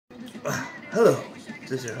Hello,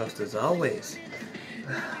 this is your host as always.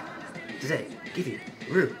 Today, give you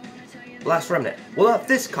review Last Remnant. Well, not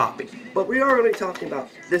this copy, but we are going to be talking about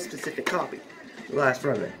this specific copy, The Last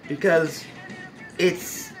Remnant, because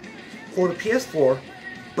it's for the PS4,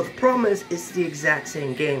 but the problem is it's the exact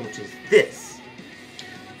same game, which is this.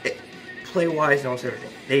 Play-wise and almost everything.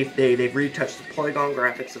 They've retouched the polygon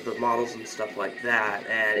graphics of the models and stuff like that,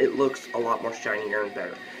 and it looks a lot more shinier and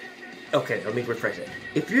better. Okay, let me rephrase it.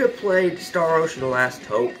 If you have played Star Ocean: The Last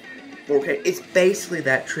Hope 4K, it's basically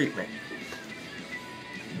that treatment.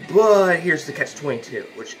 But here's the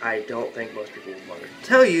catch-22, which I don't think most people will want to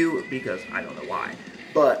tell you because I don't know why.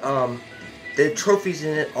 But the trophies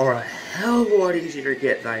in it are a hell of a lot easier to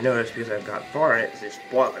get than I noticed because I've got far in it because I just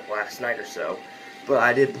bought it like last night or so. But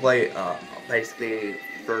I did play basically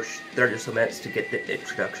first 30 or so minutes to get the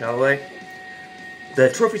introduction out of the way. The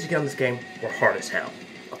trophies to get on this game were hard as hell.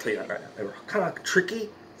 I'll tell you that right now. They were kind of tricky,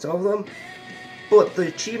 some of them, but the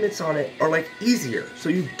achievements on it are like easier, so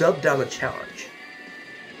you dub down the challenge.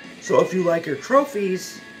 So if you like your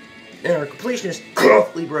trophies and are a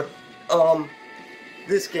completionist, Libra,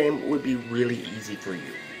 this game would be really easy for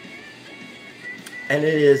you. And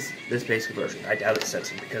it is this basic version. I doubt it's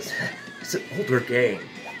censored because it's an older game.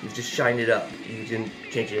 You've just shined it up. You didn't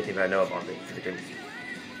change anything that I know of on the freaking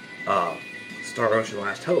Star Ocean: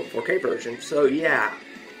 Last Hope 4K version. So yeah.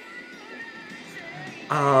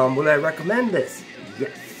 Would I recommend this?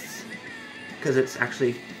 Yes. Because it's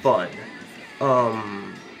actually fun.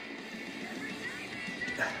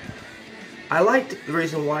 I liked the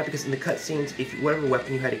reason why, because in the cutscenes, if whatever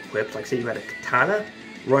weapon you had equipped, like say you had a katana,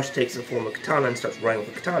 Rush takes the form of katana and starts running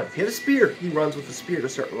with the katana. If you had a spear, he runs with the spear a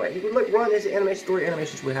certain way. He would like run as anime story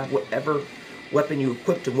animations would have whatever weapon you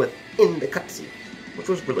equipped him with in the cutscene, which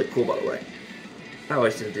was really cool, by the way. I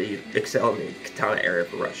always tend to excel in the katana area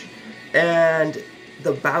for Rush. And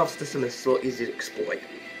the battle system is so easy to exploit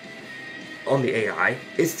on the AI.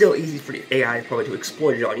 It's still easy for the AI probably to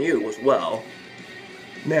exploit it on you as well.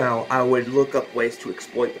 Now, I would look up ways to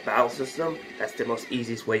exploit the battle system. That's the most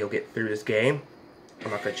easiest way you'll get through this game.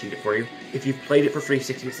 I'm not going to cheat it for you. If you've played it for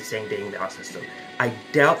 360, it's the same dang battle system. I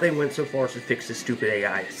doubt they went so far as to fix the stupid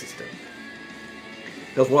AI system.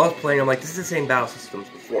 Because while I was playing, I'm like, this is the same battle systems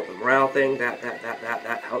before. The morale thing, that,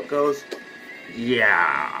 how it goes.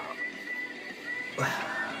 Yeah.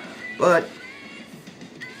 But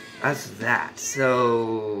that's that.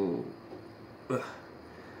 So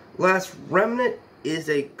Last Remnant is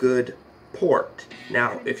a good port.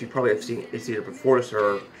 Now, if you probably have seen it's either before this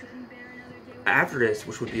or after this,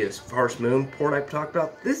 which would be this Forest Moon port I talked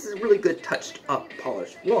about, this is a really good touched up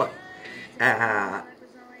polished one.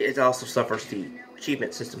 It also suffers the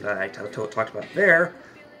achievement system that I talked about there.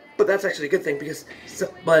 But that's actually a good thing because,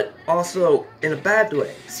 but also in a bad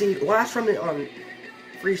way. See, Last Remnant on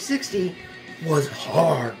 360 was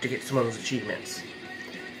hard to get some of those achievements.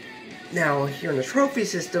 Now, here in the trophy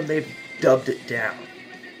system, they've dubbed it down.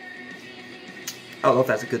 I don't know if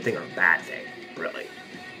that's a good thing or a bad thing, really.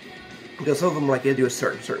 Because some of them, like, they do a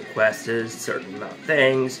certain quests, certain amount of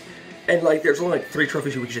things, and, like, there's only, like, 3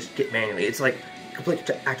 trophies you would just get manually. It's like, complete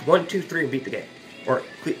Act 1, 2, 3, and beat the game. Or,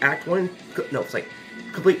 complete Act 1, no, it's like,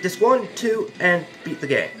 complete Disc 1, 2, and beat the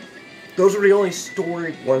game. Those are the only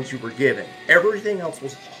story ones you were given. Everything else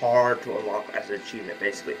was hard to unlock as an achievement,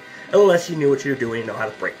 basically. Unless you knew what you were doing and know how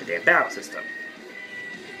to break the damn battle system.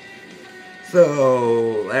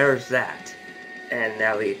 So, there's that. And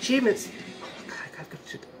now the achievements, oh God,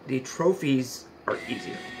 the trophies are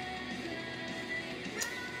easier.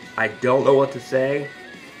 I don't know what to say,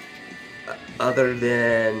 other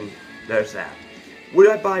than, there's that. Would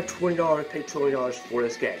I buy $20, pay $20 for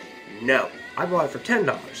this game? No. I bought it for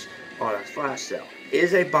 $10 on a flash sale. It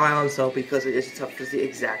is a buy on sale because it is tough. It's the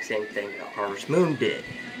exact same thing that Harvest Moon did.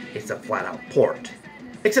 It's a flat out port.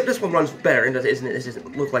 Except this one runs better and it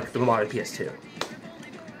doesn't look like the modern PS2.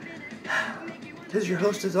 This is your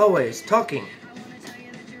host as always, talking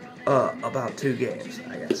about 2 games,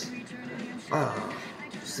 I guess.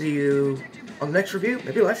 See you on the next review,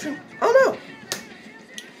 maybe a live stream? I don't know.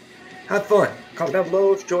 Have fun. Comment down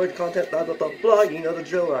below if you enjoyed the content, blah blah blah blah. You know the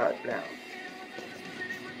drill right now.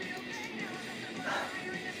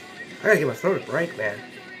 I gotta give my throat a break, man.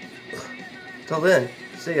 Till then,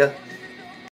 see ya.